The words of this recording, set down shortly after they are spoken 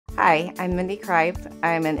Hi, I'm Mindy Cripe.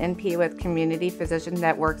 I'm an NP with Community Physician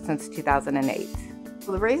Network since 2008.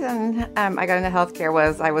 Well, the reason I got into healthcare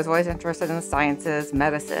was I was always interested in the sciences,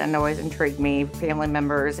 medicine always intrigued me, family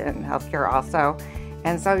members and healthcare also.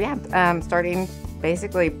 And so starting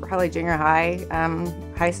basically probably junior high,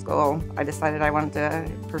 high school, I decided I wanted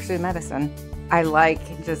to pursue medicine. I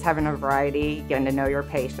like just having a variety, getting to know your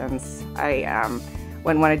patients. I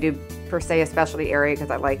wouldn't want to do per se a specialty area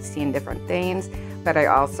because I like seeing different things, but I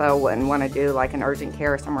also wouldn't want to do like an urgent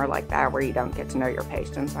care or somewhere like that where you don't get to know your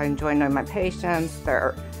patients. I enjoy knowing my patients,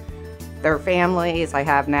 their families. I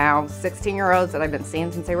have now 16-year-olds that I've been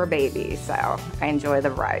seeing since they were babies, so I enjoy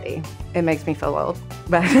the variety. It makes me feel old,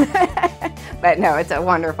 but but no, it's a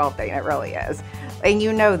wonderful thing. It really is. And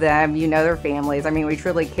you know them, you know their families. I mean, we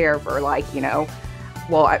truly care for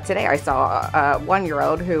today I saw a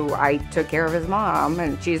 1-year-old who I took care of his mom,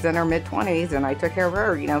 and she's in her mid-20s, and I took care of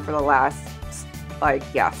her, for the last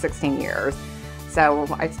 16 years. So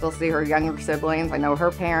I still see her younger siblings. I know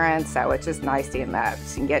her parents, so it's just nice seeing that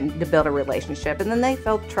and getting to build a relationship. And then they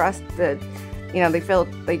feel trusted,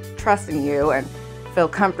 they trust in you and feel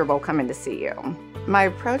comfortable coming to see you. My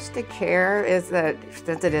approach to care is that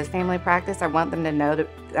since it is family practice, I want them to know that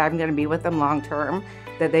I'm going to be with them long term,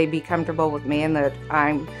 that they be comfortable with me, and that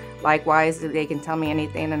I'm likewise, that they can tell me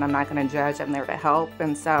anything and I'm not going to judge. I'm there to help.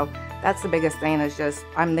 And so that's the biggest thing, is just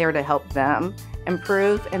I'm there to help them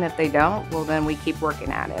improve, and if they don't, well, then we keep working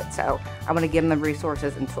at it. So I want to give them the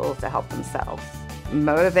resources and tools to help themselves.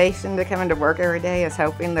 Motivation to come into work every day is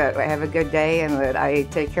hoping that I have a good day and that I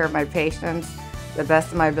take care of my patients the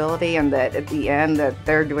best of my ability, and that at the end that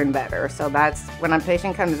they're doing better. So that's when a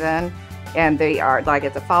patient comes in and they are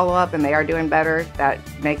it's a follow-up and they are doing better, that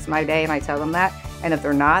makes my day, and I tell them that. And if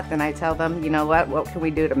they're not, then I tell them, what can we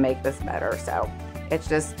do to make this better? So it's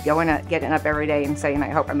just getting up every day and saying, I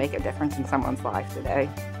hope I make a difference in someone's life today.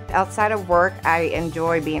 Outside of work, I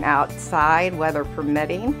enjoy being outside, weather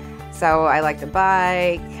permitting. So I like to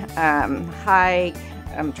bike, hike,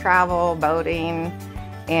 travel, boating.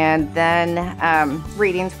 And then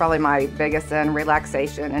reading's probably my biggest thing,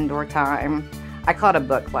 relaxation, indoor time. I call it a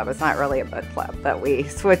book club. It's not really a book club, but we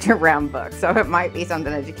switch around books. So it might be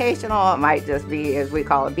something educational. It might just be, as we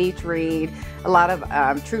call, a beach read. A lot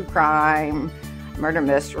of true crime, murder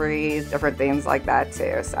mysteries, different things like that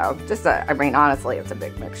too. So honestly, it's a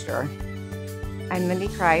big mixture. I'm Mindy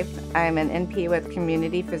Cripe. I'm an NP with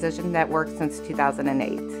Community Physician Network since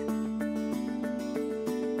 2008.